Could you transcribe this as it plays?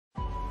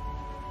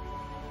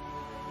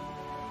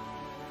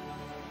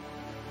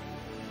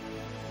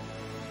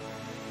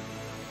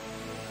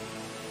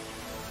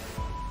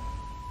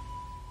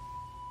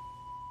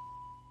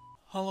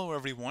Hello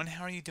everyone,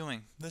 how are you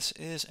doing? This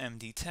is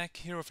MD Tech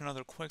here with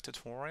another quick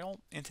tutorial.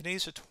 In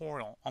today's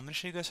tutorial, I'm going to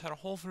show you guys how to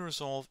hopefully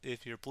resolve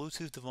if your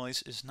Bluetooth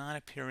device is not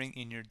appearing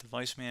in your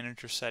device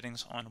manager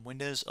settings on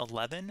Windows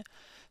 11.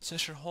 So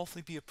this should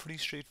hopefully be a pretty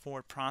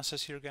straightforward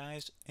process here,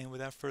 guys. And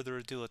without further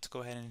ado, let's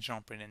go ahead and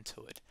jump right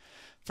into it.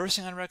 First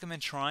thing I'd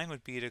recommend trying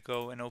would be to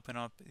go and open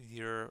up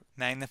your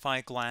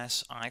magnifying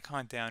glass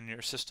icon down in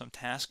your system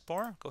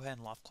taskbar. Go ahead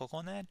and left click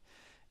on that.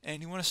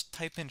 And you want to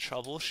type in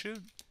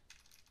troubleshoot.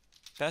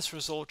 Best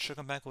result should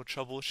come back with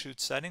troubleshoot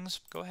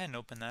settings. Go ahead and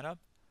open that up.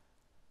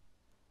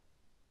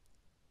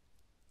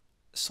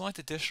 Select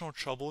additional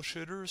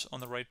troubleshooters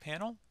on the right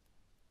panel.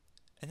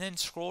 And then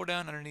scroll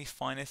down underneath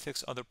Find and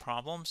Fix Other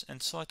Problems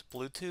and select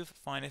Bluetooth,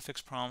 Find and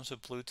Fix Problems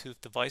with Bluetooth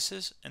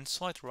Devices, and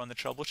select Run the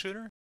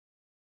Troubleshooter.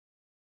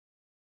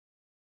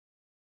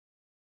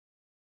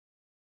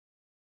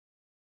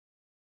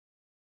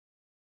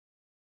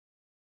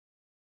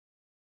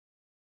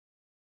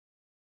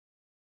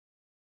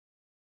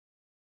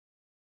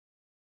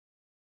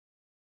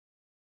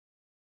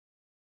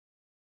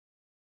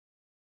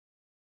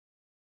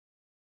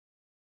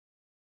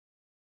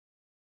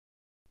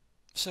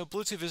 So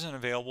Bluetooth isn't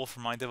available for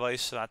my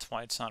device, so that's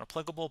why it's not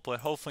applicable, but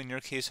hopefully in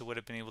your case it would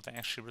have been able to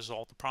actually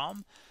resolve the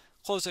problem.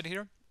 Close it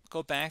here,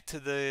 go back to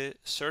the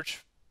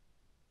search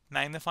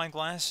magnifying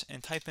glass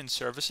and type in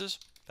services.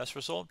 Best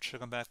result should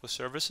come back with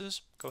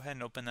services. Go ahead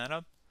and open that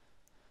up.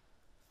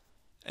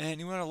 And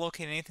you want to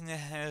locate anything that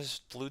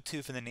has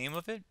Bluetooth in the name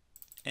of it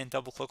and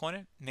double click on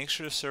it. Make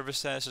sure the service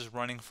status is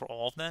running for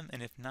all of them,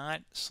 and if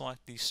not,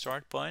 select the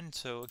start button.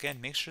 So again,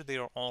 make sure they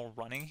are all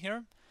running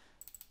here.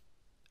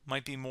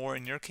 Might be more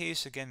in your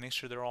case. Again, make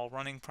sure they're all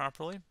running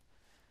properly.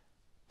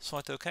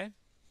 Select OK.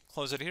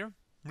 Close it here.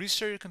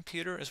 Restart your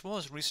computer as well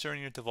as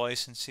restarting your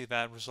device and see if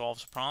that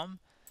resolves the problem.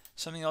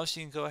 Something else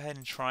you can go ahead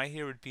and try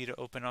here would be to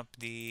open up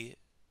the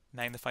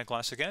magnifying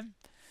glass again.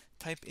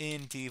 Type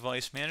in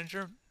Device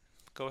Manager.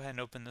 Go ahead and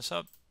open this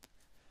up.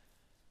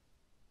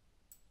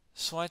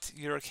 Select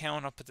your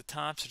account up at the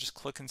top, so just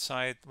click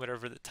inside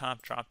whatever the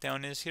top drop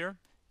down is here,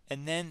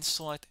 and then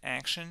select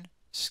Action,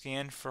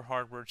 Scan for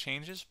hardware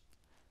changes.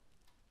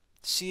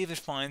 See if it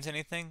finds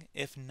anything.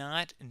 If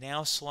not,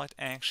 now select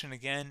Action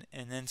again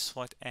and then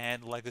select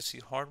Add Legacy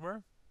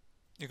Hardware.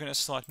 You're going to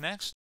select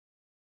Next.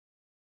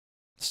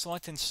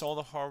 Select Install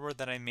the hardware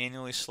that I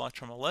manually select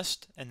from a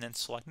list and then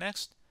select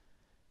Next.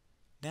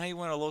 Now you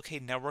want to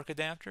locate network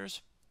adapters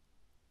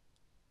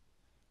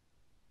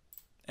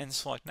and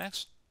select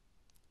Next.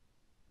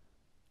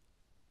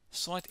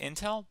 Select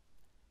Intel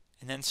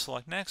and then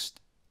select Next.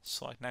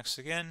 Select Next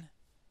again.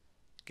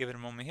 Give it a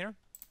moment here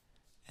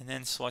and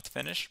then select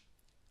Finish.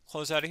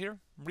 Close out of here,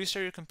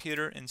 restart your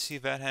computer and see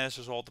if that has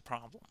resolved the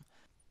problem.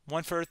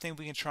 One further thing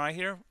we can try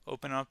here,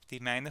 open up the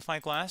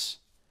magnifying glass,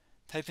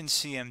 type in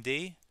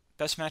CMD.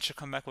 Best match should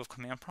come back with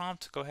command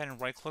prompt. Go ahead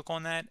and right click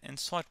on that and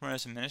select Run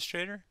as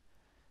Administrator.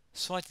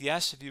 Select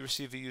Yes if you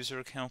receive a user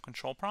account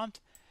control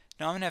prompt.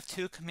 Now I'm going to have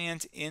two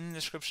commands in the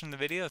description of the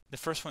video. The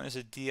first one is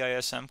a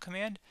DISM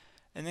command,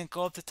 and then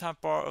go up the top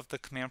bar of the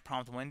command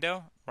prompt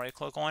window, right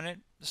click on it,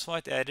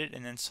 select Edit,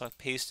 and then select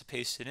Paste to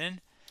paste it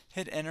in.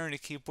 Hit Enter on the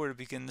keyboard to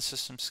begin the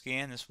system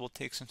scan. This will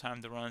take some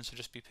time to run, so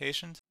just be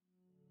patient.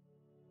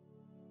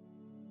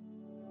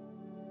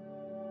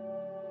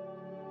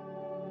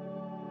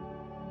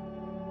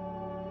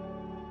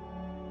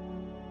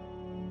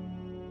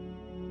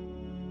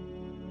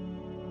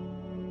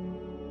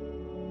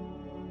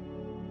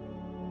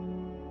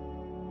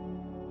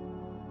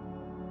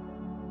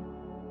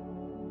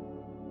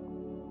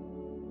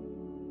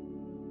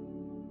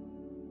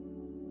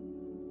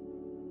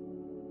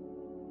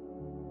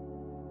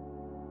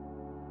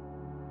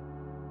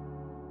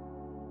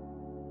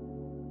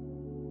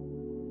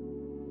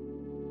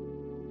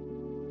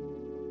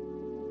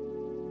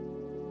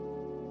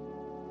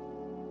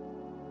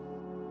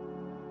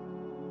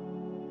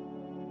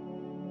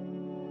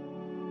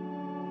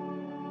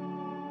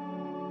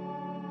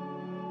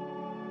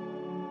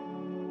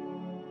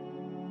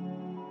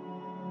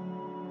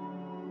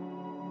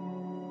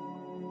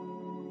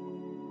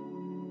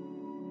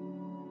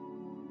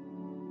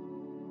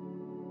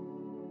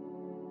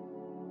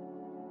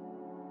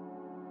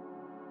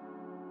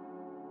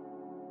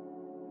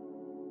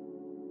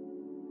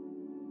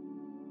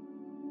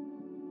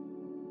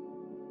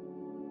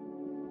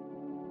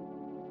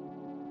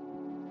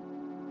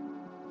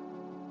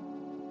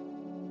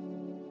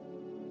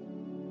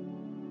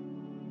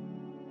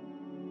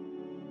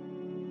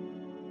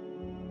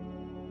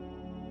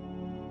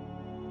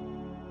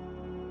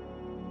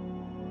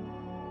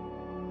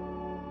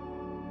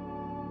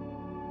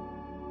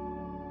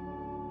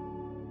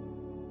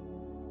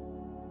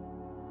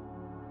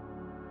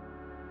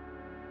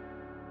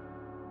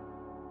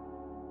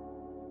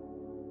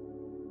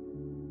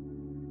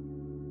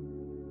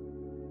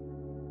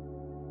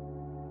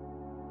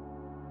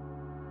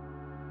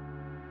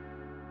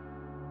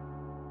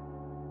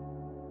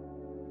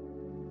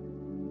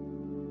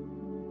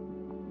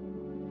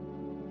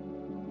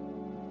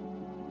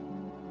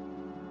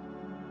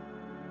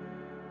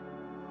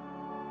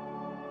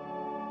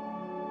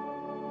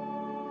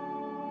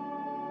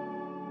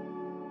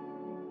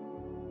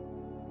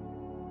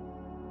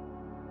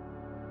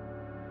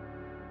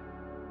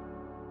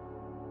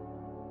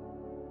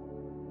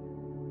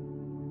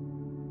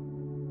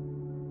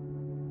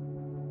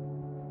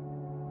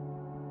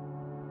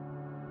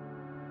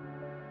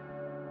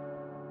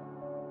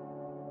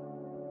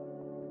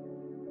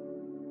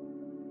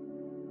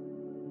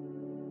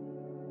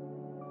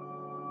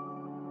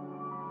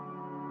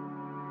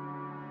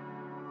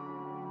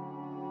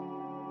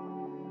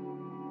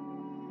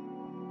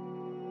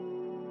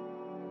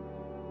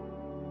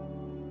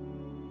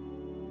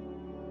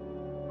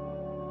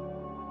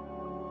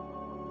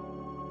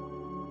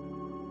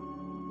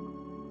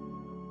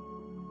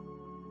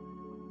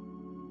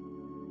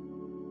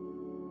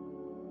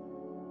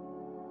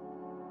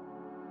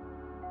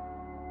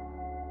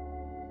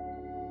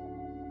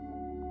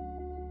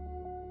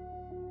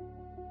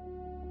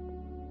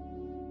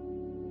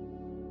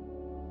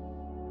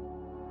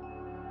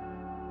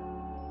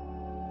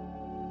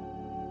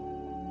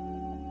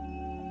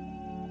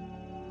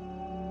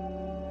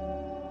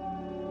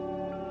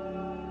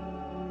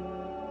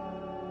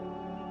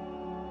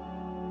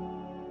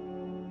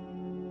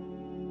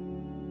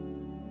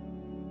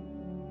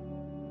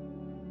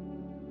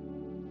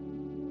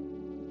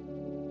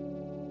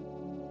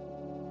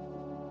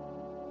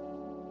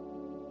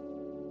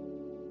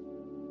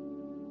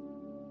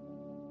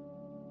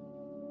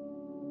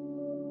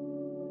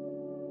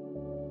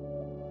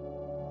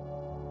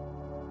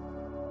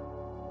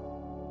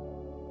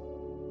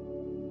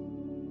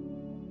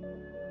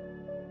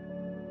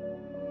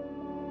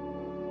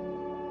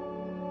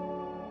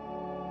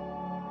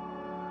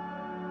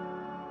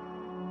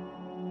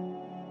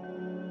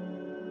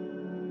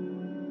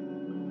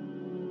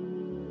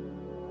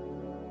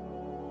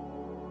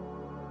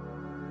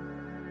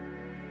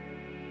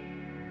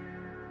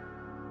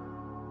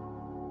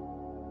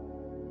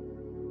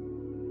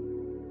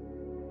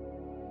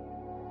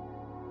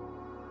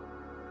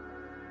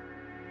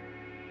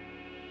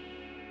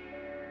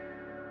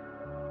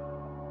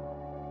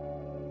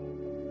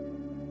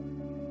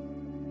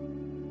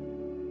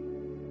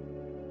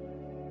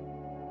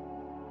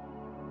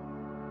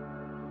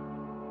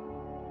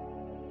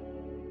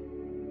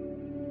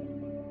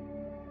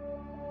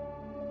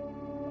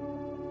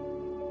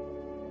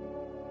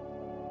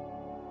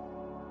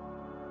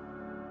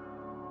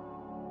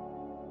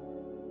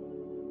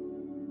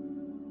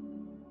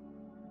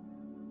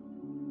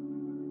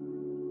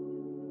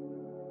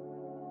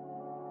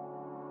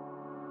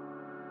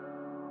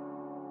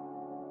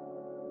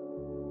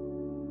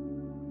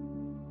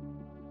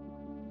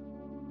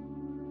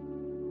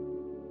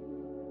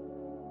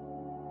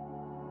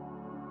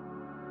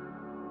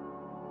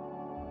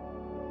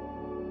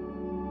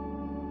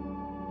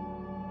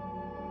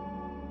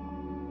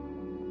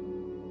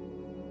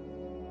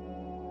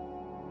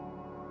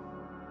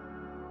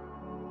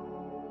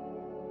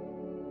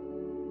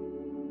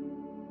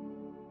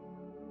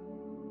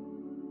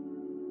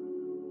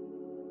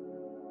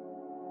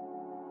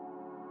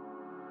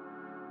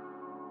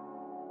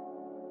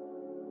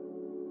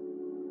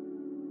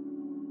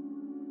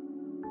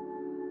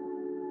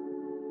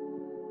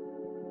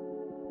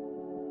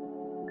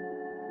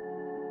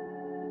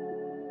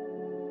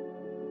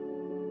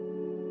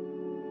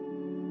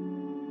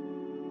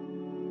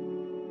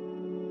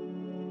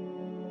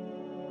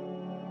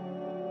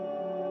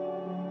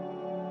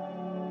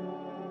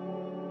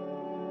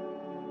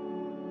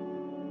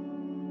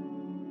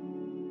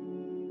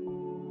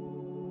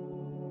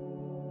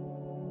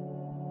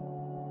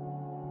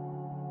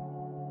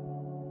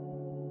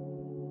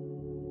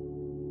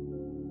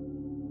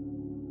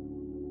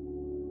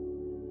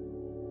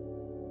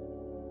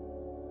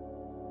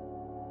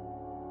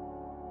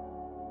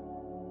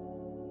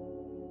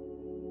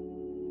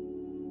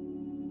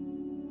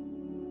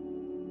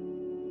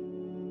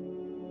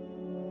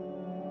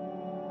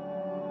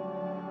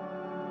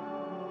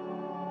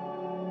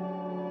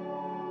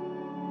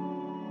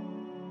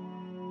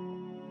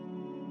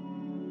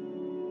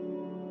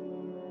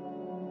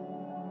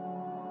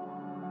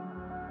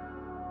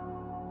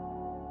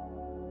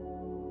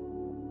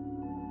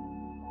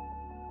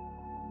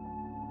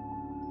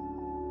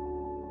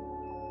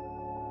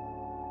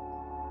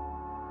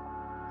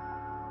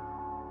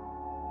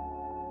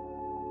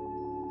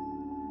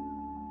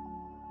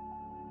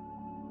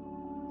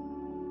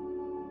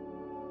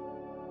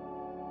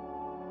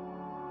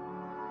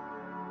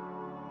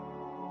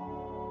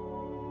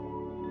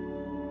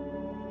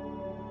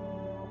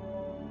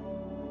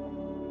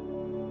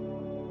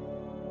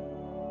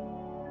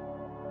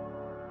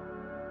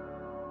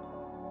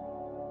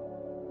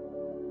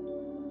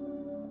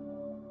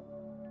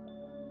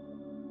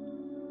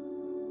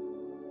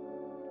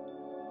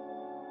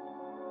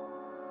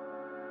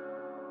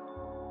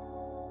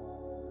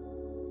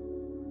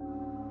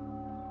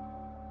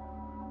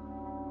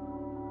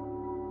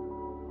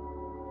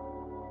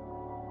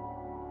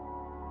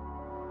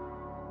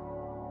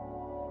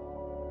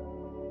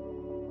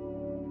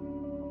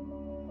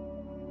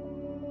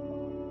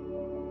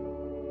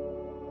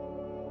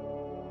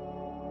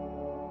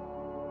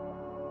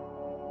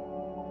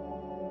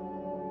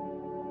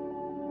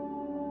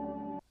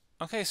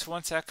 Okay, so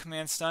once that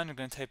command's done, you're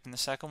going to type in the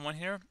second one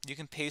here. You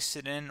can paste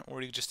it in,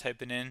 or you can just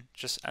type it in,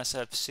 just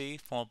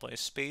SFC followed by a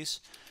space,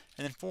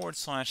 and then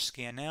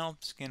 /scan now.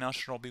 Scan now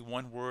should all be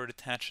one word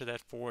attached to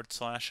that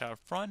 / out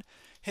front.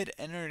 Hit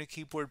enter to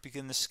keyboard,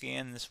 begin the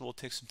scan. This will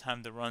take some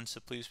time to run, so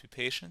please be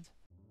patient.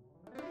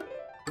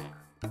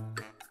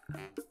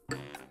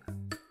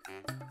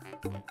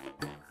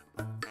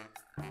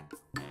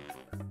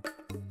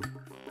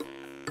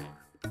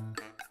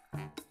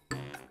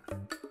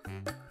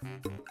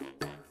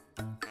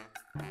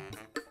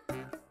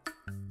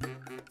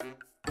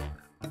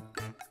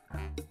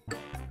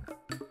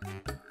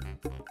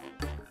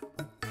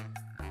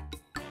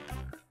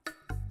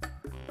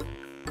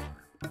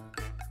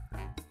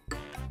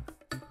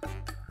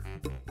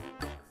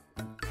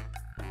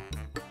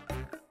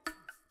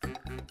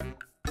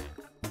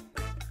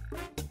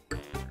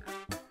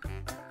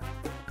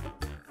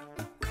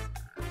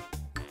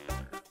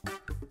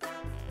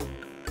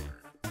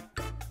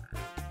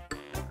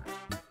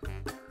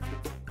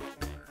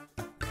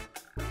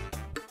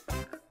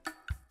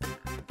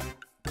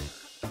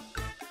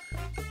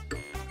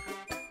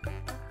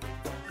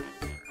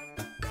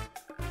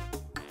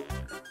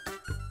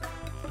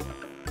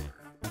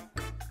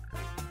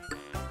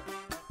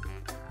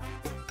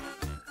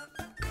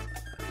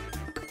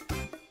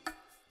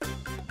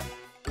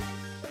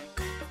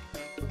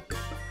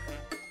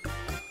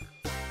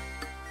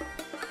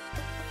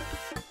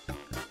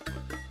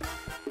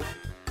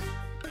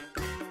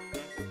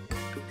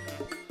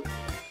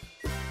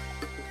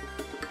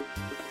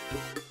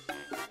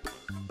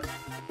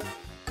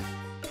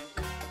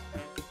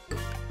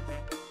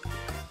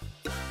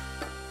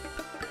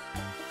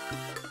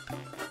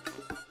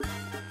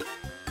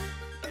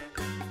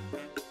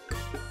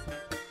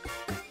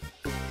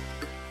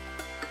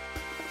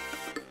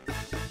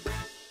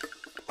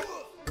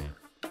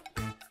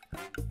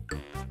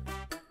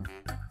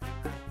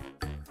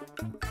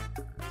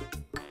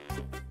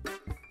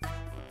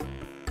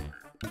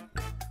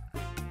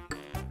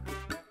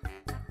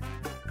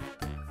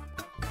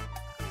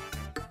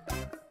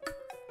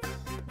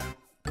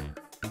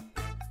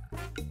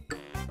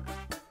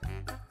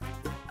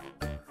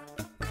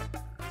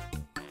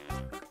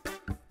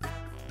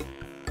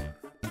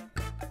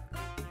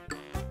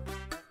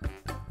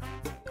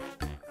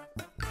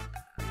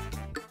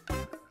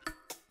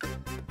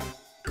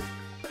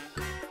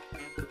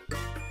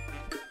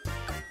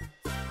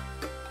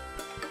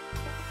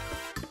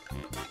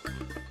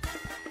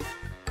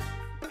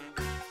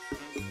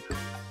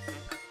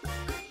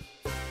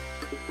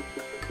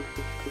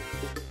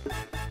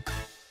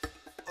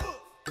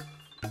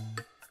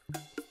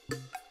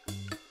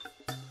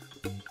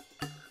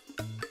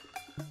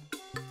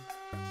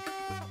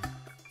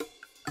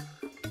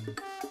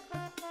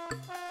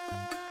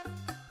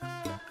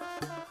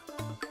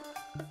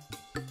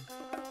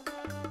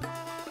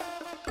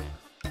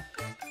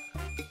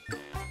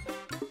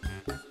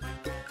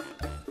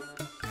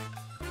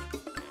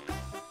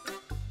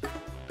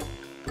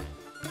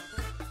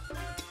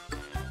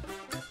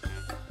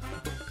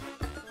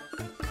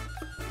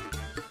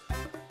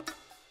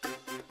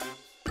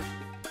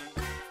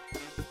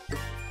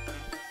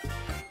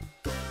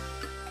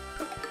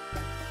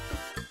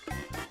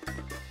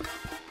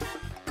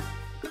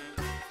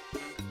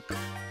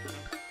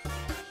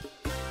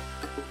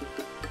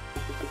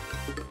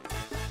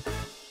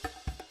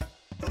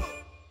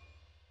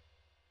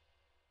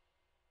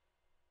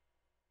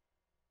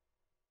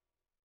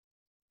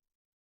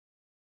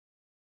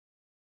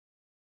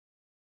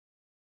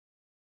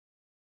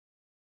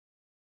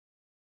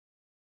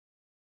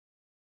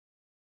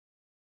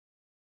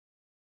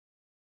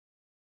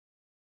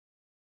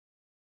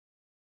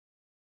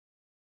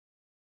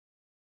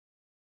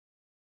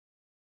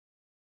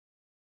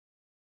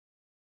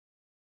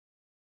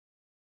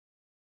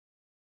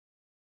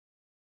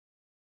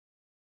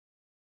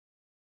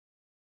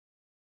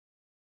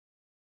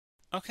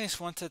 Okay,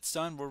 so once that's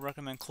done, we'll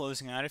recommend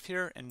closing out of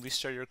here and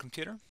restart your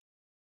computer.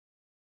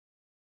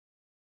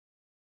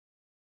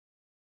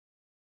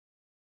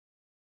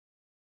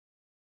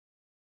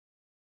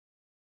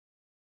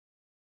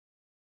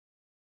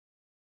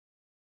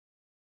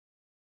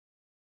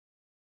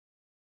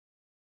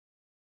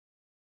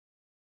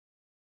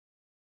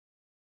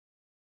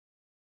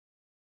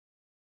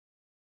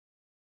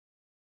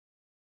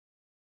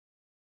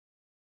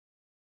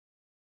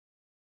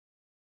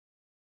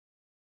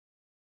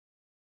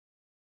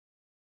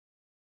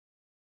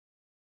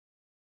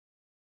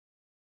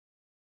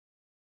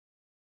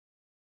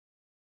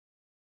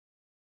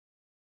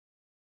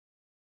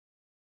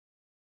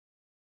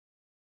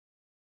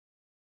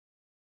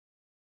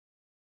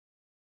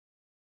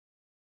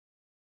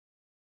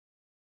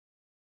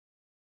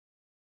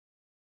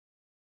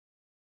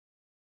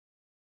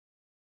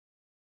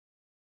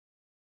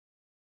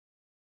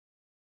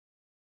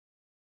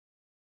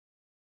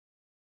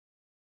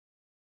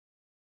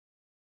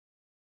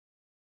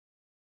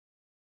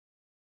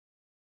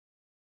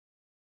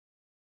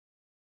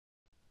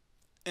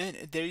 And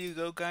there you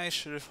go, guys.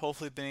 Should have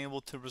hopefully been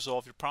able to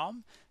resolve your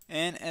problem.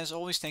 And as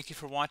always, thank you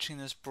for watching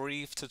this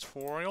brief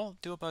tutorial.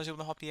 Do hope I was able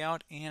to help you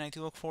out, and I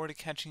do look forward to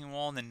catching you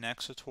all in the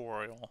next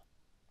tutorial.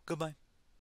 Goodbye.